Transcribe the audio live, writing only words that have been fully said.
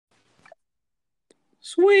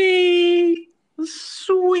Sweet,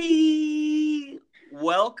 sweet.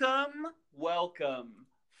 Welcome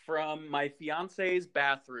from my fiance's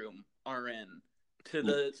bathroom, RN, to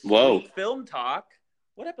the Whoa. Sweet Film Talk.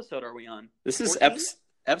 What episode are we on? This is 14?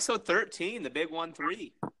 episode 13, the big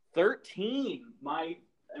 1-3. 13.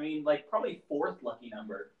 Probably fourth lucky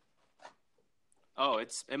number. Oh,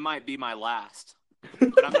 it might be my last.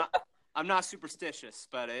 But I'm not superstitious,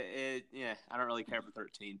 but I don't really care for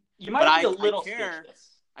 13. You might be a little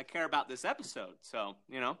stitious. I care about this episode, so,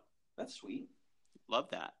 That's sweet. Love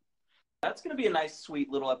that. That's going to be a nice, sweet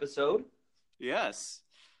little episode. Yes.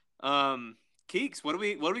 Keeks, what do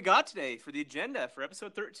we got today for the agenda for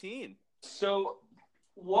episode 13? So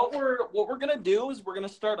what we're gonna do is we're gonna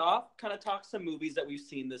start off, kind of talk some movies that we've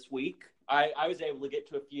seen this week. I was able to get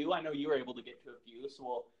to a few. I know you were able to get to a few,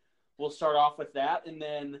 so we'll start off with that. And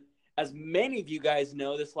then, as many of you guys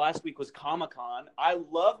know, this last week was Comic-Con. I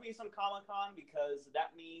love me some Comic-Con because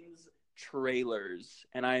that means trailers,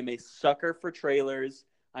 and I am a sucker for trailers.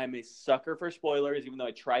 I am a sucker for spoilers, even though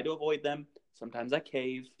I try to avoid them. Sometimes I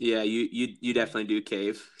cave. Yeah, you definitely do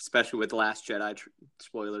cave, especially with The Last Jedi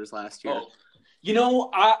spoilers last year. Oh.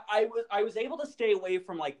 I was able to stay away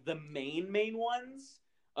from like the main ones.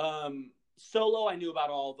 Solo, I knew about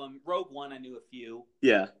all of them. Rogue One, I knew a few.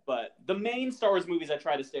 Yeah. But the main Star Wars movies, I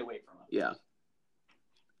try to stay away from them. Yeah.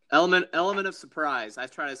 Element of surprise. I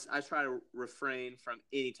try to refrain from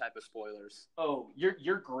any type of spoilers. Oh,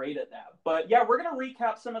 you're great at that. But yeah, we're gonna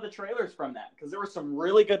recap some of the trailers from that because there were some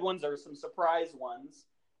really good ones. There were some surprise ones,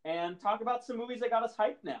 and talk about some movies that got us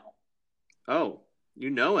hyped now. Oh, you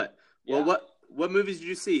know it. Yeah. Well, what movies did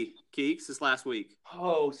you see, Keeks, this last week?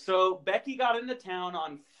 Oh, so Becky got into town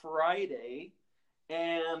on Friday,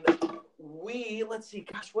 and let's see,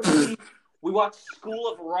 gosh, what did we watched School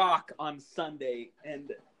of Rock on Sunday,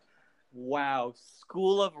 and wow,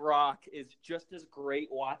 School of Rock is just as great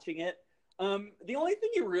watching it. The only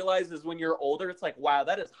thing you realize is when you're older, it's like, wow,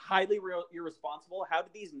 that is highly irresponsible. How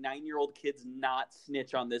did these 9-year-old kids not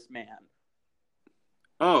snitch on this man?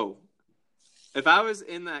 Oh, if I was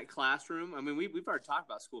in that classroom, I mean, we've already talked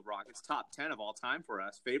about School of Rock. It's top 10 of all time for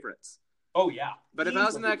us, favorites. Oh, yeah. But if I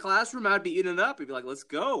was in that classroom, I'd be eating it up. I'd be like, let's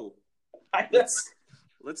go.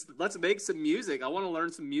 Let's make some music. I want to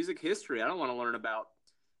learn some music history. I don't want to learn about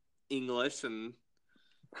English and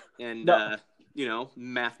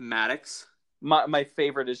mathematics. My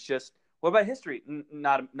favorite is just, what about history?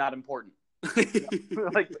 Not important.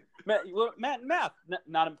 Like, math,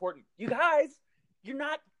 not important. You guys, you're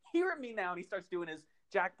not hearing me now. And he starts doing his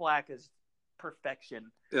Jack Black as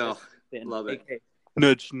perfection. Oh, love it.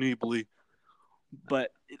 Ned Schneebly.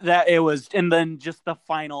 But that it was, and then just the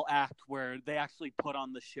final act where they actually put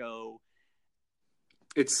on the show.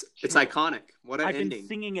 It's iconic. What an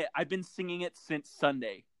ending. I've been singing it since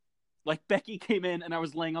Sunday. Like, Becky came in and I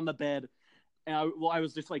was laying on the bed, and I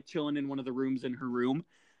was just like chilling in one of the rooms in her room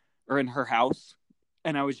or in her house,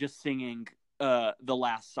 and I was just singing the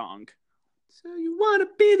last song. So you want to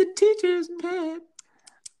be the teacher's pet?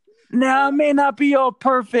 Now I may not be your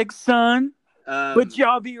perfect son, but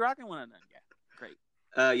y'all be rocking one another. Yeah, great.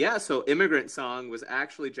 So Immigrant Song was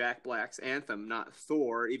actually Jack Black's anthem, not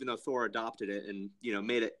Thor, even though Thor adopted it and,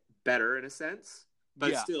 made it better in a sense.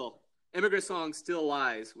 But still, Immigrant Song still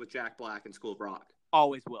lies with Jack Black and School of Rock.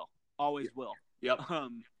 Always will. Always will. Yep.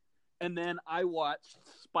 And then I watched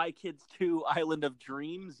Spy Kids 2 Island of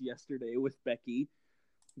Dreams yesterday with Becky.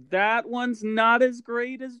 That one's not as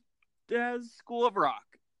great as School of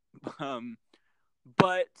Rock.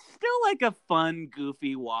 But still like a fun,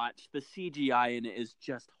 goofy watch. The CGI in it is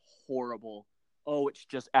just horrible. Oh, it's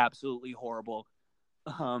just absolutely horrible.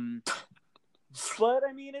 But I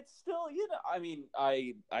mean, it's still,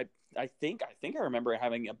 I think I remember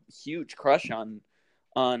having a huge crush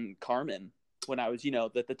on Carmen when I was,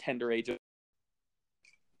 at the tender age of.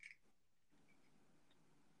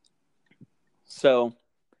 So,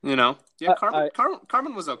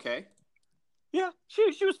 Carmen was okay. Yeah,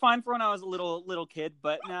 she was fine for when I was a little kid,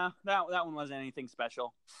 but nah, that one wasn't anything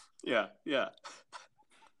special. Yeah.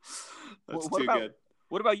 That's too good.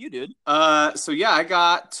 What about you, dude? I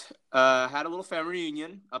got had a little family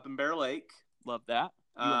reunion up in Bear Lake. Love that.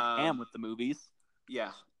 You went ham with the movies.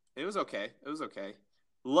 Yeah, it was okay.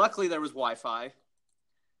 Luckily, there was Wi-Fi.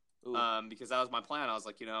 Because that was my plan. I was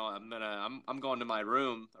like, I'm going to my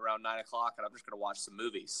room around 9:00 and I'm just gonna watch some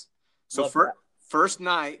movies. So first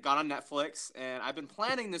night, got on Netflix, and I've been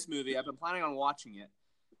planning this movie. I've been planning on watching it,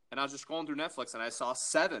 and I was just scrolling through Netflix, and I saw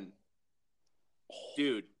Seven.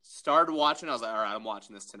 Dude, started watching. I was like, all right, I'm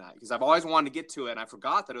watching this tonight because I've always wanted to get to it, and I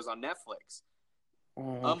forgot that it was on Netflix.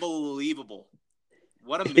 Unbelievable!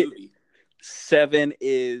 What a movie! Seven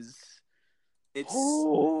is It's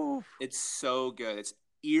Oh. it's so good. It's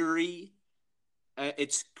eerie.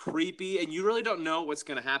 It's creepy, and you really don't know what's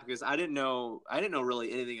going to happen because I didn't know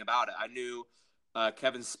really anything about it. I knew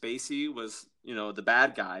Kevin Spacey was the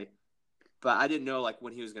bad guy, but I didn't know like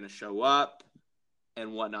when he was going to show up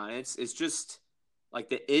and whatnot. It's just like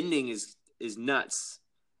the ending is nuts.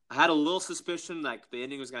 I had a little suspicion like the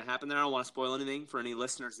ending was going to happen there. I don't want to spoil anything for any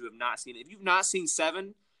listeners who have not seen it. If you've not seen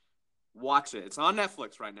Seven, watch it. It's on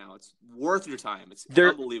Netflix right now. It's worth your time. It's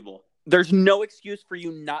unbelievable. There's no excuse for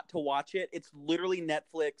you not to watch it. It's literally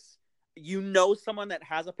Netflix. You know someone that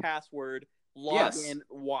has a password. Log in,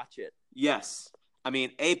 watch it. Yes. I mean,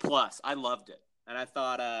 A+. I loved it. And I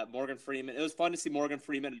thought Morgan Freeman, it was fun to see Morgan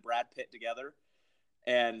Freeman and Brad Pitt together.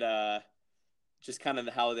 And just kind of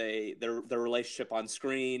how their relationship on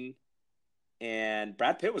screen. And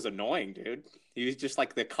Brad Pitt was annoying, dude. He was just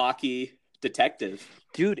like the cocky detective.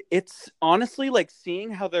 Dude, it's honestly like seeing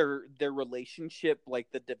how their relationship, like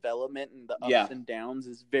the development and the ups and downs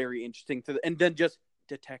is very interesting. And then just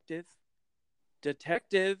detective.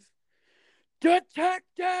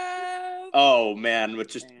 Oh man,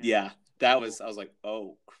 which just that was I was like,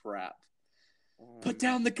 oh crap. Put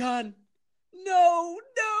down the gun. No.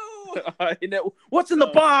 I know. What's in the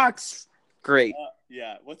box? Great.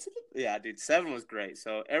 Dude, 7 was great.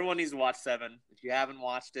 So everyone needs to watch 7. If you haven't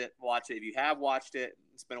watched it, watch it. If you have watched it,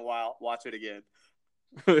 it's been a while, watch it again.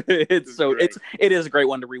 It is a great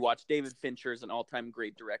one to rewatch. David Fincher is an all-time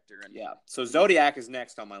great director. And so Zodiac is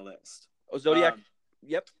next on my list. Oh, Zodiac.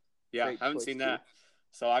 Yep. Yeah, I haven't seen that.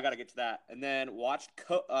 So I got to get to that. And then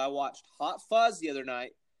I watched Hot Fuzz the other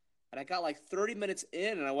night, and I got like 30 minutes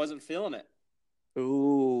in, and I wasn't feeling it.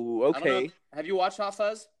 Ooh, okay. Have you watched Hot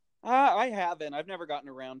Fuzz? I haven't. I've never gotten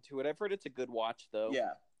around to it. I've heard it's a good watch, though.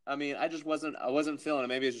 Yeah. I mean, I wasn't feeling it.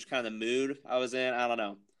 Maybe it's just kind of the mood I was in. I don't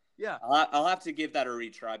know. Yeah. I'll have to give that a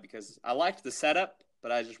retry because I liked the setup,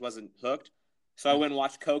 but I just wasn't hooked. So I went and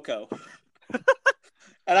watched Coco.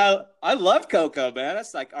 And I love Coco, man.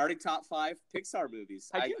 That's like already top 5 Pixar movies.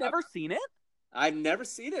 Have you never seen it? I've never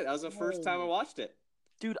seen it. That was the first time I watched it.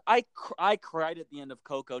 Dude, I cried at the end of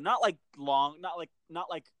Coco. Not like not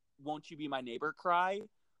like Won't You Be My Neighbor cry,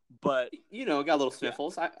 but got a little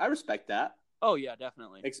sniffles. Yeah. I respect that. Oh yeah,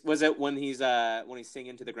 definitely. Was it when he's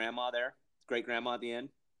singing to the grandma there, great grandma at the end?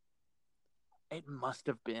 It must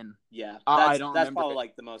have been. Yeah, I don't remember. That's probably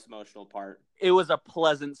like the most emotional part. It was a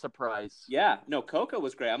pleasant surprise. Yeah, no, Coco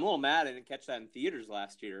was great. I'm a little mad I didn't catch that in theaters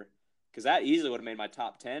last year because that easily would have made my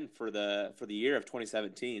top 10 for the year of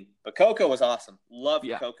 2017. But Coco was awesome. Loved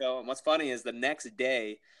Coco. And what's funny is the next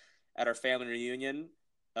day at our family reunion,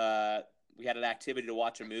 we had an activity to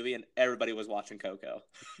watch a movie, and everybody was watching Coco.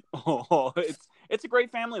 Oh, it's a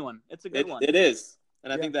great family one. It's a good one. It is,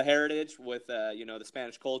 and I think the heritage with the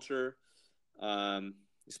Spanish culture,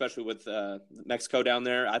 especially with Mexico down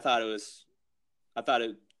there, I thought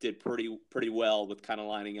it did pretty well with kind of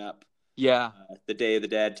lining up. Yeah, the Day of the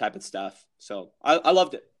Dead type of stuff. So I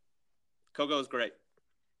loved it. Coco was great.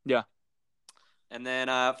 Yeah. And then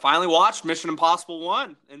finally watched Mission Impossible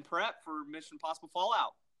 1 in prep for Mission Impossible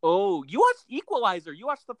Fallout. Oh, you watched Equalizer. You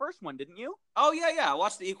watched the first one, didn't you? Oh, yeah. I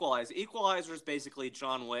watched the Equalizer. Equalizer is basically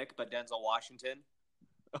John Wick, but Denzel Washington.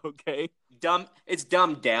 Okay. It's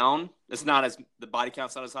dumbed down. It's not as the body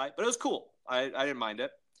count's not as high, but it was cool. I didn't mind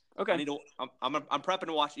it. Okay. I'm prepping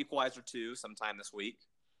to watch Equalizer 2 sometime this week.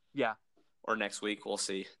 Yeah. Or next week. We'll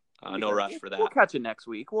see. No rush for that. We'll catch it next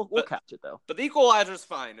week. We'll catch it though. But the Equalizer's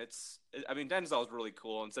fine. Denzel's really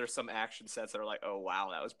cool, and there's some action sets that are like, oh wow,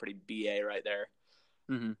 that was pretty BA right there.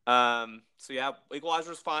 Mm-hmm. So yeah,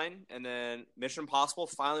 Equalizer's fine, and then Mission Impossible.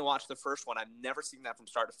 Finally watched the first one. I've never seen that from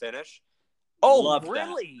start to finish. Oh, Loved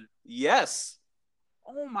really? That. Yes.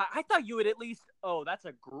 Oh my! I thought you would at least. Oh, that's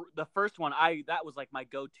the first one. That was like my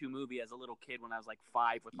go-to movie as a little kid when I was like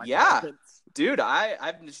 5 with my parents. Dude,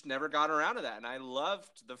 I've just never gotten around to that, and I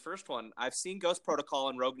loved the first one. I've seen Ghost Protocol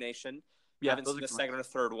and Rogue Nation. I haven't seen the second or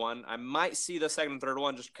third one. I might see the second and third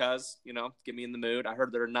one just because get me in the mood. I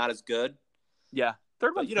heard they're not as good. Yeah,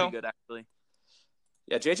 third one's pretty good actually.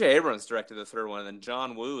 Yeah, J.J. Abrams directed the third one, and then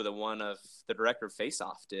John Woo, the director of Face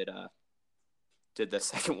Off, did the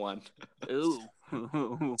second one. Ooh.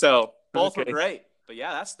 So both were great. But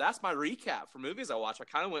yeah, that's my recap for movies I watched. I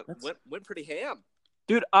kind of went pretty ham.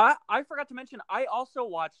 Dude, I forgot to mention, I also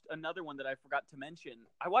watched another one that I forgot to mention.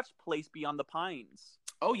 I watched Place Beyond the Pines.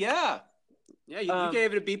 Oh yeah. Yeah, you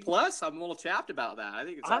gave it a B+. I'm a little chapped about that. I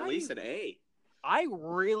think it's at least an A. I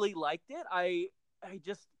really liked it. I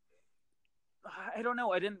don't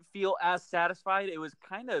know. I didn't feel as satisfied. It was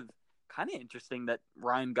kind of interesting that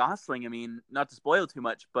Ryan Gosling, I mean, not to spoil too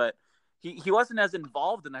much, but he wasn't as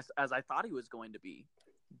involved in as I thought he was going to be.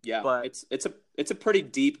 Yeah, But it's a pretty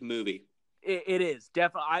deep movie. it is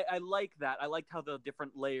definitely. I like that. I liked how the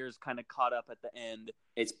different layers kind of caught up at the end.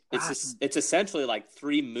 It's essentially like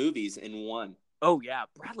 3 movies in one. Oh yeah,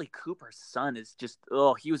 Bradley Cooper's son is just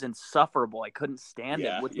he was insufferable. I couldn't stand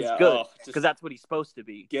him, which was good Oh, because that's what he's supposed to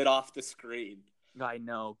be. Get off the screen. I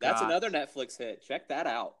know. That's gosh. another Netflix hit. Check that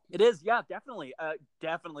out. It is, yeah, definitely.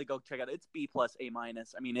 Definitely go check it out. It's B+, A-.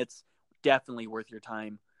 I mean, it's definitely worth your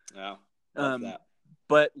time. Yeah, love that.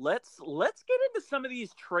 But let's get into some of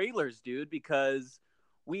these trailers, dude, because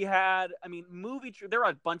we had, I mean, there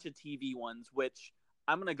are a bunch of TV ones, which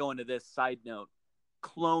I'm gonna go into this side note.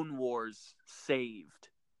 Clone Wars saved.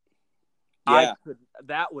 Yeah,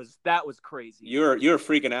 that was crazy. You're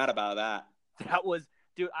freaking out about that. That was,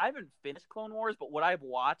 dude. I haven't finished Clone Wars, but what I've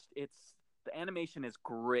watched, the animation is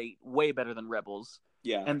great, way better than Rebels.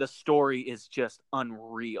 Yeah, and the story is just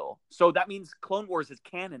unreal. So that means Clone Wars is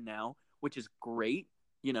canon now, which is great.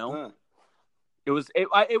 You know, it was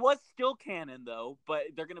still canon though, but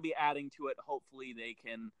they're going to be adding to it. Hopefully, they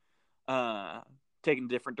can take in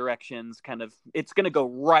different directions. Kind of, it's going to go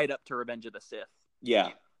right up to Revenge of the Sith. Yeah,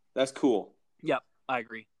 that's cool. Yep, I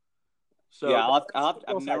agree. So yeah,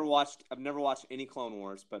 I've never watched any Clone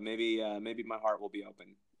Wars, but maybe my heart will be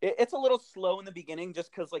open. It's a little slow in the beginning,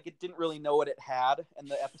 just because like it didn't really know what it had, and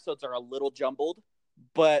the episodes are a little jumbled.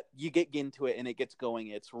 But you get into it and it gets going.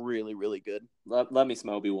 It's really, really good. Let me some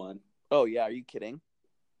Obi-Wan. Oh yeah, are you kidding?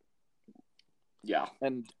 Yeah,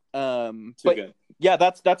 and too good. Yeah,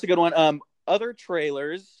 that's a good one. Other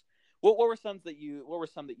trailers. What were some that you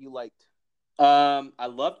liked? I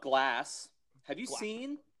love Glass. Have you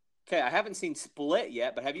seen? Okay, I haven't seen Split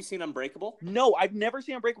yet, but have you seen Unbreakable? No, I've never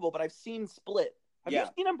seen Unbreakable, but I've seen Split. Have you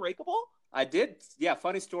seen Unbreakable? I did. Yeah,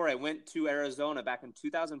 funny story. I went to Arizona back in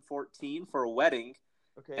 2014 for a wedding.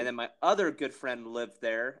 Okay. And then my other good friend lived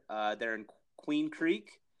there. They're in Queen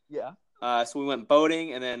Creek. Yeah. So we went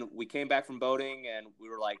boating, and then we came back from boating, and we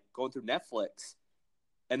were like going through Netflix.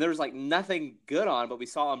 And there was like nothing good on, but we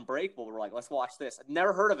saw Unbreakable. We were like, let's watch this. I'd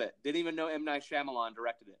never heard of it. Didn't even know M. Night Shyamalan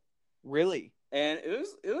directed it. Really? And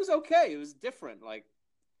it was okay. It was different. Like,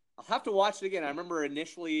 I'll have to watch it again. I remember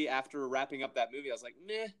initially after wrapping up that movie, I was like,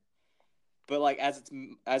 meh. But like as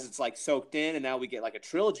it's like soaked in, and now we get like a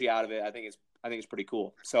trilogy out of it. I think it's pretty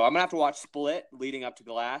cool. So I'm gonna have to watch Split leading up to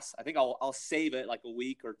Glass. I think I'll save it like a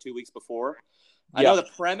week or 2 weeks before. I know the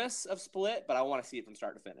premise of Split, but I want to see it from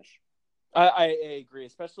start to finish. I agree,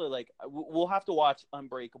 especially like we'll have to watch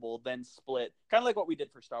Unbreakable, then Split, kind of like what we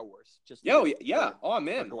did for Star Wars. Just yeah. Oh, I'm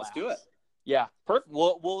in. Let's do it. Yeah, perfect.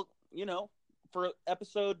 We'll for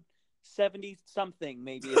episode 70 something,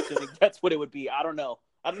 maybe assuming that's what it would be. I don't know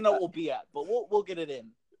what we'll be at, but we'll get it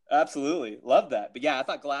in. Absolutely, love that. But yeah, I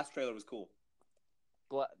thought Glass trailer was cool.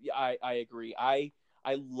 Yeah, I agree. I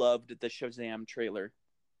loved the Shazam trailer.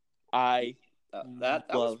 That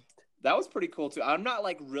was pretty cool too. I'm not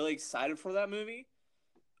like really excited for that movie.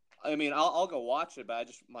 I mean, I'll go watch it, but I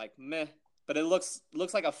just like meh. But it looks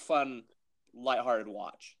like a fun, lighthearted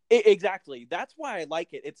watch. Exactly. That's why I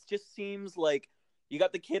like it. It just seems like you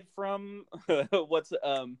got the kid from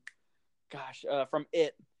from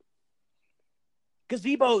It.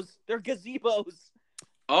 Gazebos. They're gazebos.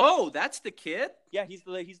 Oh, that's the kid? Yeah, he's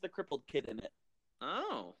the crippled kid in it.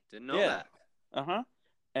 Oh, didn't know that. Uh-huh.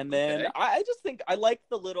 And then I just think I like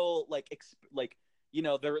the little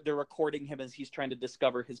they're recording him as he's trying to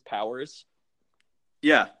discover his powers.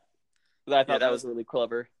 Yeah. I thought that was really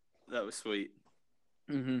clever. That was sweet.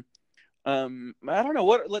 Mm-hmm. I don't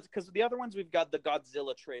know because the other ones we've got the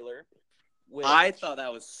Godzilla trailer. I thought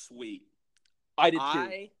that was sweet. I did too.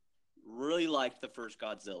 I really liked the first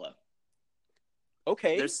Godzilla.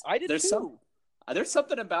 Okay, I did too. There's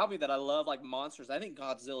something about me that I love, like monsters. I think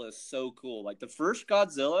Godzilla is so cool. Like the first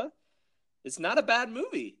Godzilla, it's not a bad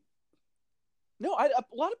movie. No, a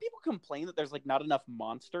lot of people complain that there's like not enough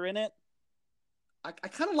monster in it. I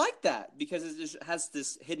kind of like that because it just has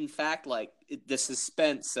this hidden fact, like the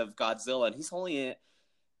suspense of Godzilla, and he's only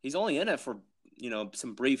in it for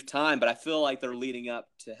some brief time, but I feel like they're leading up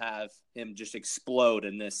to have him just explode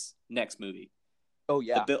in this next movie. Oh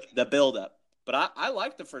yeah, the build up. But I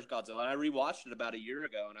liked the first Godzilla. I rewatched it about a year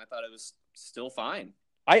ago, and I thought it was still fine.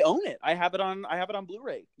 I own it. I have it on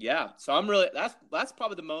Blu-ray. Yeah, so I'm really that's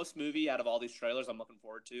probably the most movie out of all these trailers I'm looking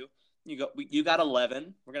forward to. You got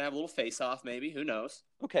 11. We're gonna have a little face off, maybe. Who knows?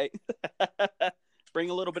 Okay,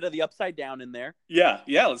 bring a little bit of the Upside Down in there. Yeah,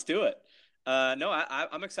 let's do it. No,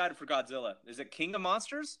 I'm excited for Godzilla. Is it King of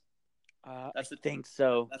Monsters? I think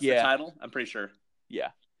so. That's the title. I'm pretty sure. Yeah.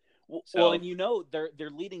 Well, and they're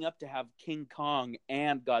leading up to have King Kong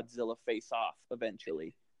and Godzilla face off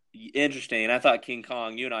eventually. Interesting. I thought King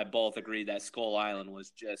Kong. You and I both agreed that Skull Island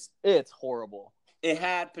was just. It's horrible. It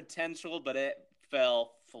had potential, but it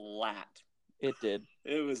fell flat. It did.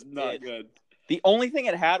 It was not good. The only thing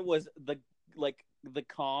it had was the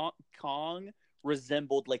Kong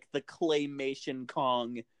resembled like the claymation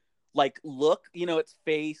Kong like look, its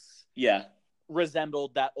face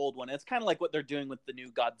resembled that old one. It's kind of like what they're doing with the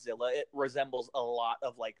new Godzilla. It resembles a lot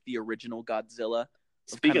of like the original Godzilla.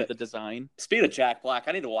 Speaking of the design. Speaking of Jack Black,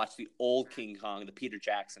 I need to watch the old King Kong, the Peter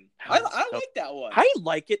Jackson. I like that one. I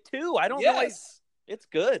like it too. I don't know. It's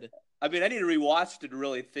good. I mean, I need to rewatch it to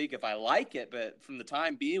really think if I like it, but from the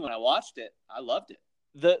time being when I watched it, I loved it.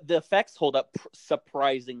 The effects hold up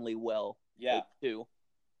surprisingly well. Yeah, too.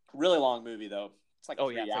 Really long movie though. It's like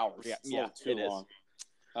 3 hours. It's a little too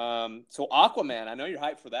long. So Aquaman, I know you're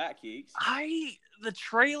hyped for that, Keeks. The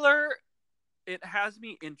trailer, it has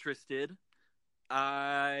me interested.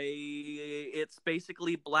 It's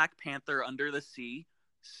basically Black Panther under the sea,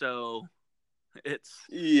 so.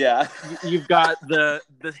 You've got the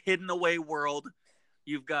hidden away world.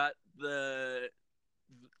 You've got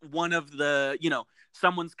one of the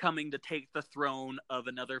someone's coming to take the throne of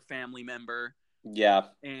another family member. Yeah,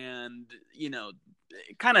 and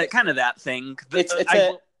kind of that thing.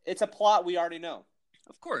 It's a plot we already know,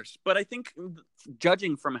 of course. But I think,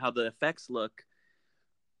 judging from how the effects look,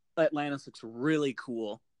 Atlantis looks really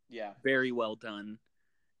cool. Yeah, very well done.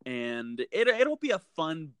 And it'll be a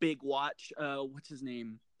fun big watch. What's his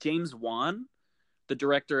name? James Wan, the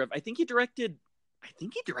director of I think he directed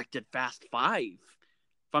Fast 5, if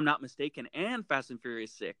I'm not mistaken, and Fast and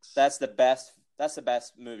Furious 6. That's the best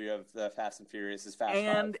movie of the Fast and Furious is Fast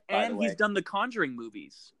 5. And he's done the Conjuring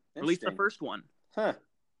movies, at least the first one. Huh.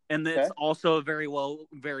 And it's also a very well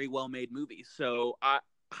made movie. So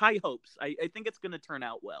high hopes. I think it's going to turn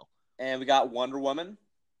out well. And we got Wonder Woman.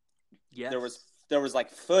 Yes. There was like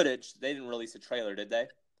footage. They didn't release a trailer, did they?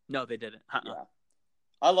 No, they didn't. Yeah.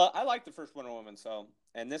 I like the first Wonder Woman.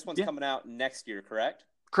 And this one's coming out next year, correct?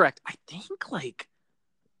 Correct. I think like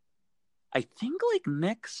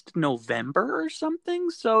next November or something.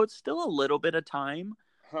 So it's still a little bit of time.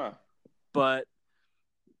 Huh. But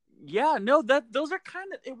yeah, no, those are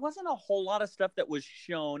kind of. It wasn't a whole lot of stuff that was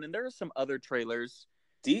shown, and there are some other trailers.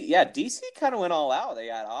 DC kind of went all out. They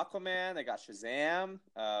got Aquaman, they got Shazam,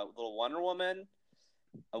 little Wonder Woman.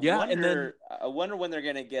 I wonder when they're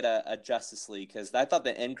gonna get a Justice League, because I thought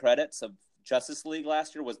the end credits of Justice League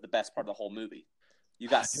last year was the best part of the whole movie. You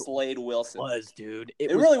got Slade Wilson. Dude.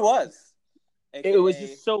 It really was. AKA, it was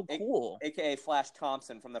just so cool. AKA Flash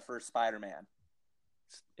Thompson from the first Spider-Man.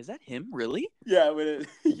 Is that him, really? Yeah,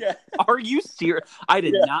 yeah. Are you serious? I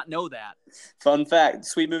did not know that. Fun fact: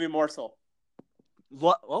 sweet movie morsel.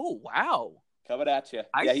 Oh wow! Coming at you.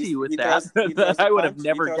 I see you with that. I would have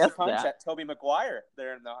never guessed that. At Tobey Maguire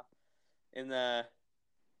there in the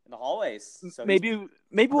hallways. So maybe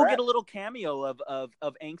we'll get a little cameo of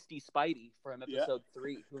angsty Spidey from episode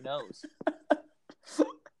 3. Who knows?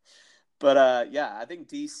 But I think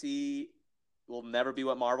DC will never be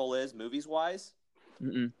what Marvel is movies wise.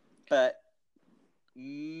 But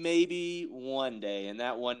maybe one day, and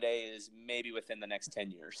that one day is maybe within the next 10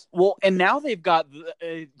 years. Well, and now they've got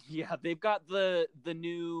the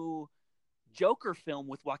new Joker film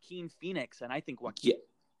with Joaquin Phoenix, and I think Joaquin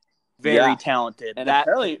very talented. And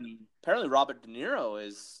apparently Robert De Niro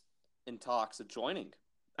is in talks of joining.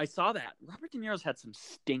 I saw that. Robert De Niro's had some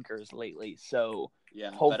stinkers lately, so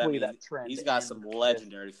hopefully that trend. He's got some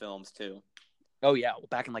legendary films too. Oh yeah, well,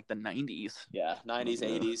 back in like the 90s. Yeah, 90s,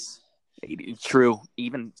 80s. 80s, true.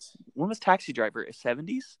 Even when was Taxi Driver?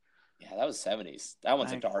 70s? Yeah, that was 70s. That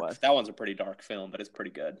one's That one's a pretty dark film, but it's pretty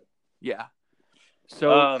good. Yeah.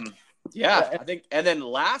 So I think, and then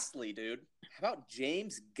lastly, dude, how about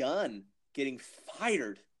James Gunn getting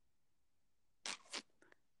fired?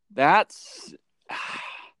 That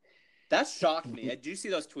shocked me. Did you see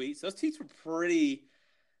those tweets? Those tweets were pretty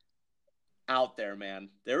out there, man.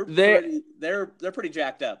 They're pretty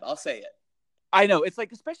jacked up. I'll say it. I know. It's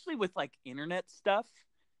like, especially with like internet stuff,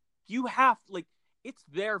 you have it's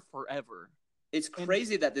there forever. It's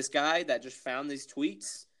crazy that this guy that just found these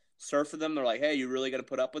tweets, surfed them. They're like, "Hey, you really gonna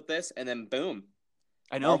put up with this?" And then boom.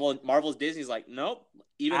 I know. Marvel's Disney's like, nope.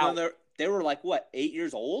 Even though they were like what, 8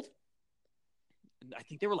 years old? I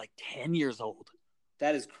think they were like 10 years old.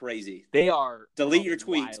 That is crazy. They are. Delete your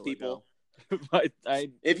tweets, people.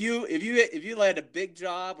 If you land a big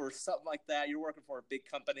job or something like that, you're working for a big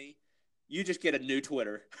company, you just get a new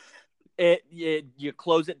Twitter. You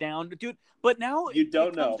close it down, dude. But now it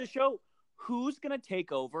comes to show who's gonna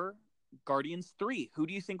take over Guardians 3. Who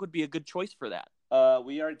do you think would be a good choice for that?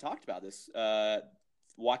 We already talked about this.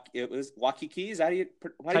 It was Waikiki. Is that how you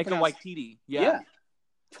Taika pronounce it? Waititi. Yeah.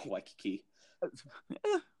 Waikiki.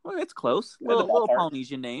 Well, it's close. In the Little ballpark.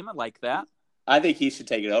 Polynesian name. I like that. I think he should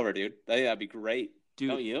take it over, dude. I think that'd be great. Dude,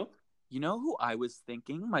 don't you? You know who I was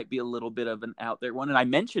thinking might be a little bit of an out there one, and I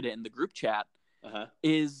mentioned it in the group chat,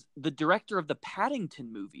 is the director of the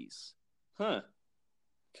Paddington movies. Huh.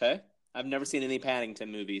 Okay. I've never seen any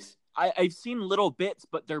Paddington movies. I've seen little bits,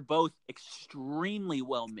 but they're both extremely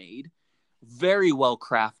well made, very well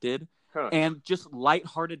crafted, and just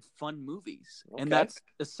lighthearted, fun movies. Okay. And that's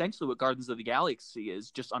essentially what Guardians of the Galaxy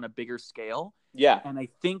is, just on a bigger scale. Yeah. And I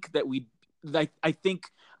think that I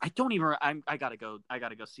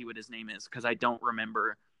gotta go see what his name is because I don't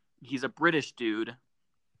remember. He's a British dude.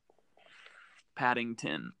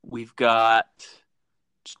 Paddington. We've got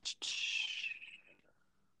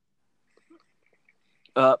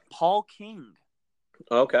Paul King.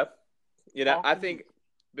 Okay. I think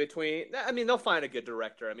they'll find a good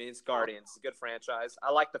director. I mean, it's Guardians. It's a good franchise.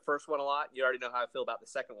 I like the first one a lot. You already know how I feel about the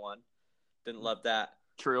second one. Didn't love that.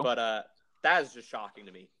 True. But that is just shocking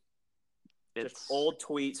to me. It's just old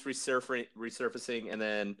tweets resurfacing, and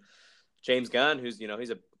then James Gunn, who's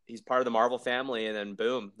he's part of the Marvel family, and then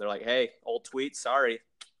boom, they're like, "Hey, old tweets, sorry."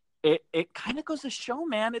 It kind of goes to show,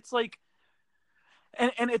 man. It's like,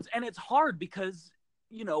 and it's hard because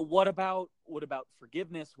what about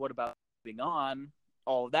forgiveness? What about moving on?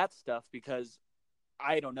 All of that stuff, because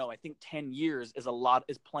I don't know. I think 10 years is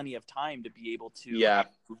plenty of time to be able to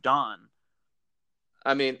move on.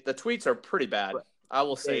 I mean, the tweets are pretty bad. I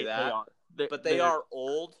will say that. They are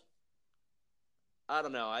old. I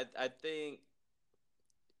don't know. I think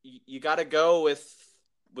you got to go with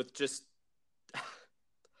just.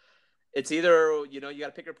 It's either you got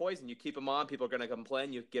to pick your poison. You keep them on. People are going to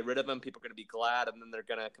complain. You get rid of them. People are going to be glad, and then they're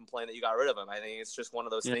going to complain that you got rid of them. I think it's just one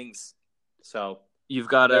of those things. So you've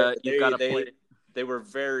got to play. They were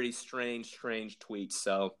very strange tweets.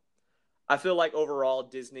 So I feel like overall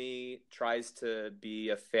Disney tries to be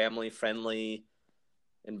a family-friendly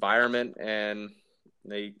environment, and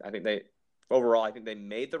I think they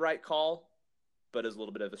made the right call, but it's a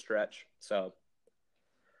little bit of a stretch. So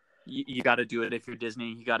you got to do it if you're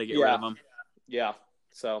Disney. You got to get rid of them. Yeah.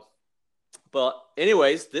 So, but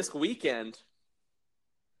anyways, this weekend,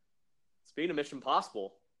 speaking of Mission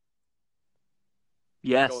Impossible,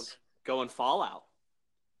 yes, going Fallout.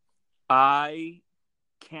 I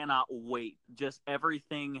cannot wait. Just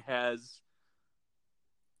everything has.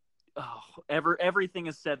 Everything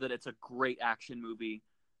has said that it's a great action movie,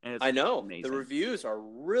 and it's amazing. The reviews are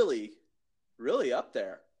really, really up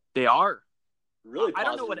there. They are really. I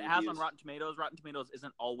don't know what it has on Rotten Tomatoes. Rotten Tomatoes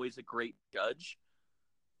isn't always a great judge.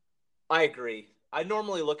 I agree. I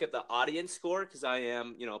normally look at the audience score because I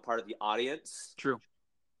am, part of the audience. True.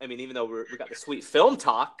 I mean, even though we got the sweet film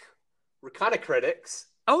talk, we're kind of critics.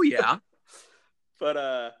 Oh yeah.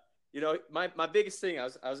 But my biggest thing, I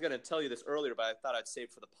was going to tell you this earlier, but I thought I'd save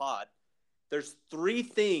for the pod. There's 3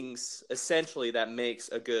 things essentially that makes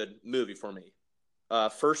a good movie for me.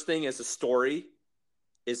 First thing is the story.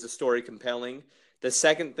 Is the story compelling? The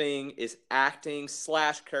second thing is acting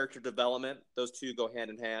 / character development. Those two go hand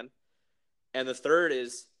in hand. And the third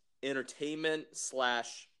is entertainment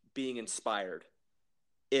 / being inspired.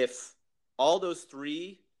 If all those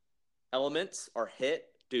 3 elements are hit,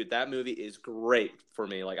 dude, that movie is great for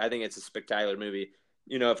me. Like, I think it's a spectacular movie.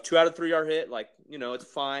 If 2 out of 3 are hit, it's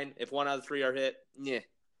fine. If 1 out of 3 are hit, You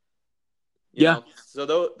know? So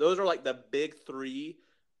those are like the big 3,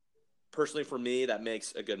 personally for me, that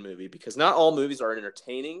makes a good movie. Because not all movies are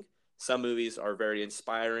entertaining. Some movies are very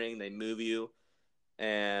inspiring. They move you.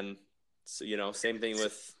 And, so, same thing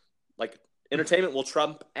with, entertainment will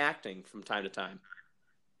trump acting from time to time.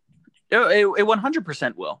 It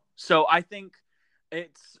 100% will. So I think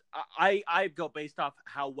I go based off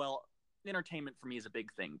how well entertainment for me is a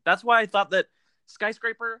big thing. That's why I thought that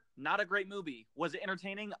Skyscraper, not a great movie. Was it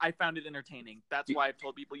entertaining? I found it entertaining. That's why I've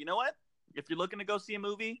told people, you know what? If you're looking to go see a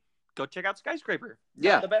movie, go check out Skyscraper.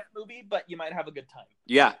 Not the best movie, but you might have a good time.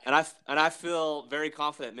 Yeah, and I feel very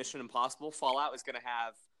confident Mission Impossible Fallout is going to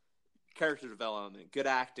have character development, good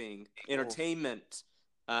acting, entertainment,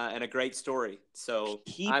 and a great story. So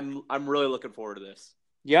I'm really looking forward to this.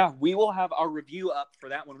 Yeah, we will have our review up for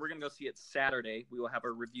that one. We're going to go see it Saturday. We will have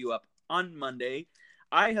our review up on Monday.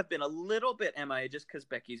 I have been a little bit MIA just because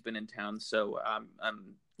Becky's been in town, so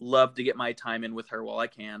I'm love to get my time in with her while I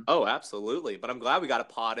can. Oh, absolutely. But I'm glad we got a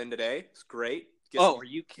pod in today. It's great. Are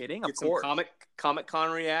you kidding? Of course. Some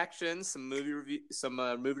Comic-Con reactions, some movie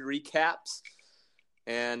recaps,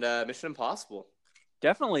 and Mission Impossible.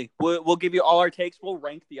 Definitely. We'll give you all our takes. We'll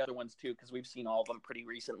rank the other ones too because we've seen all of them pretty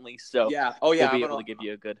recently. So yeah, we'll be able to give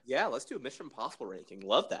you a good. Yeah, let's do a Mission Impossible ranking.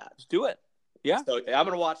 Love that. Let's do it. Yeah. So I'm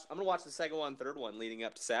gonna watch the second one, third one leading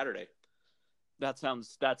up to Saturday. That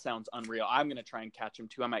sounds unreal. I'm gonna try and catch them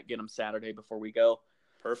too. I might get them Saturday before we go.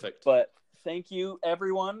 Perfect. But thank you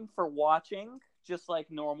everyone for watching. Just like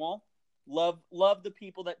normal. Love the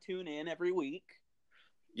people that tune in every week.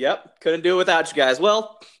 Yep, couldn't do it without you guys.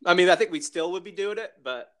 Well, I mean, I think we still would be doing it,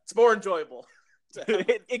 but it's more enjoyable.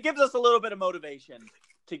 It gives us a little bit of motivation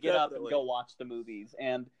to get Definitely. up and go watch the movies,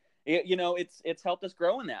 and it's helped us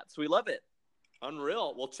grow in that, so we love it.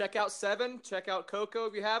 Unreal. Well, check out Seven, check out Coco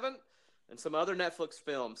if you haven't, and some other Netflix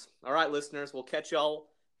films. All right, listeners, we'll catch y'all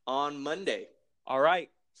on Monday. All right,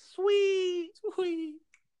 sweet.